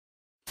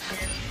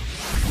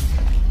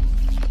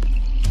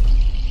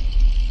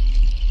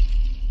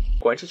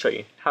going to show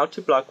you how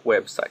to block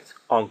websites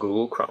on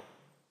Google Chrome.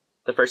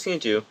 The first thing to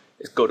do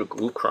is go to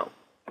Google Chrome.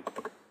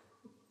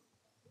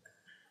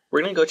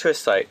 We're going to go to a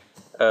site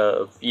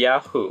of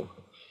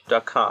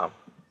yahoo.com.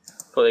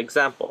 For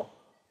example,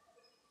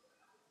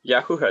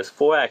 Yahoo has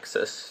full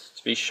access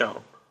to be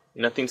shown.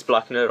 Nothing's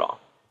blocking it at all.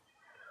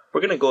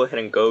 We're going to go ahead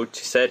and go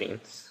to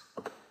settings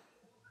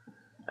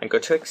and go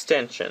to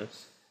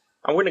extensions.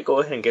 I'm going to go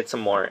ahead and get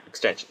some more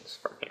extensions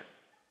from here.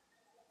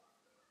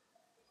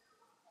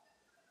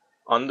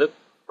 On the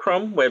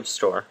Chrome Web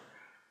Store,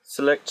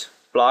 select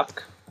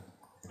Block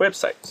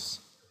Websites.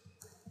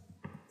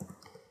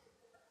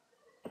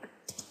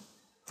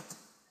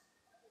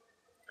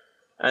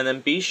 And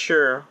then be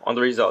sure on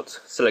the results,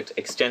 select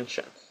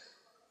Extensions.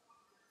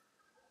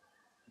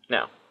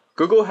 Now,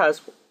 Google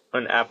has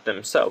an app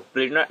themselves,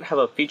 but they do not have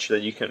a feature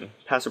that you can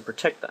password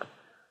protect them.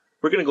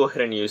 We're going to go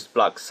ahead and use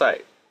Block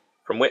Site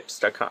from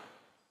whips.com.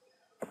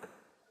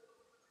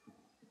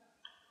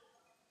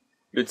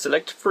 You'd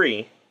select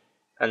Free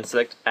and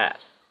select Add.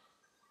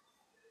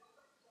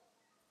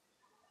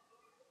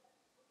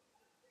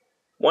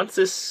 Once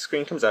this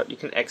screen comes out, you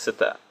can exit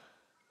that.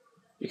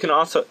 You can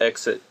also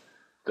exit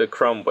the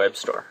Chrome Web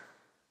Store.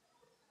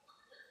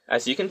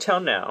 As you can tell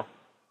now,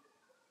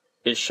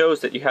 it shows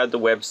that you have the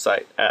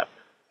website app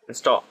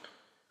installed.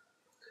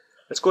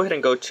 Let's go ahead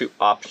and go to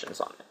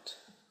Options on it.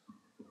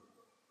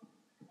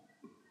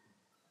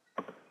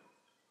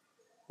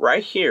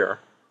 Right here,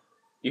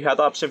 you have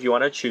the option if you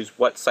want to choose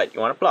what site you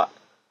want to block.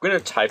 We're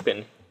going to type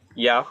in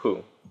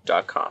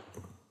yahoo.com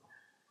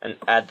and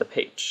add the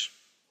page.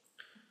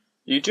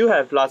 You do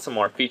have lots of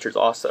more features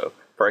also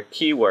for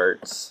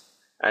keywords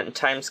and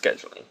time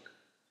scheduling.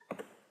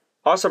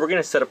 Also, we're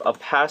going to set up a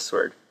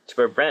password to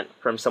prevent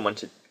from someone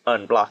to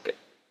unblock it.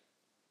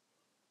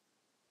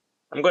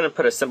 I'm going to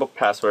put a simple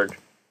password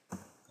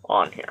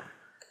on here.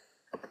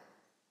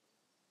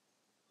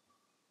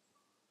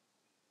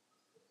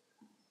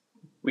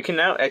 We can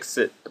now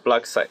exit the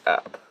Block Site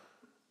app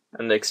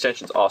and the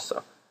extensions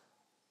also.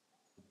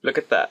 Look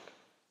at that.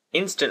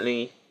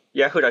 Instantly,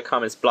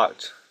 yahoo.com is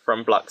blocked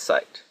from Block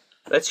Site.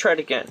 Let's try it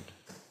again.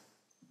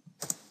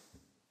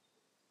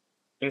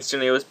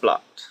 Instantly it was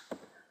blocked.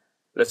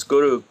 Let's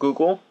go to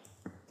google.com.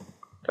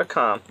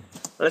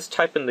 Let's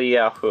type in the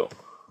Yahoo.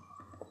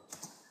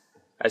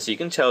 As you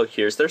can tell,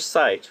 here's their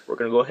site. We're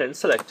going to go ahead and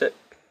select it.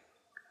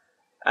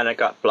 And it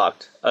got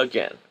blocked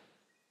again.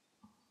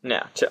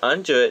 Now, to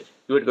undo it,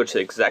 you would go to the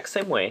exact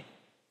same way.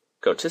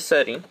 Go to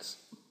Settings.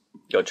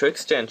 Go to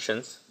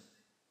Extensions.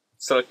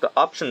 Select the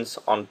options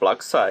on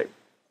Block Site.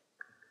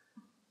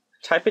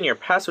 Type in your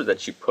password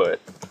that you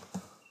put.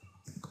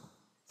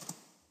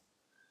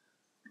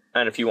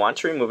 And if you want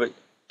to remove it,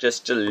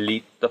 just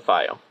delete the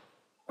file.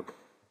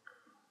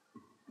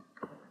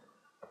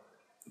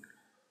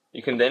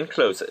 You can then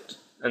close it,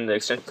 and the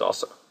extensions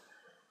also.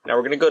 Now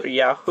we're going to go to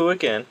Yahoo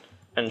again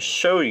and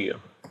show you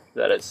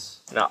that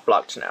it's not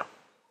blocked now.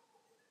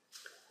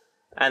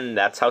 And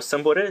that's how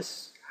simple it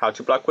is, how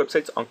to block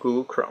websites on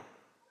Google Chrome.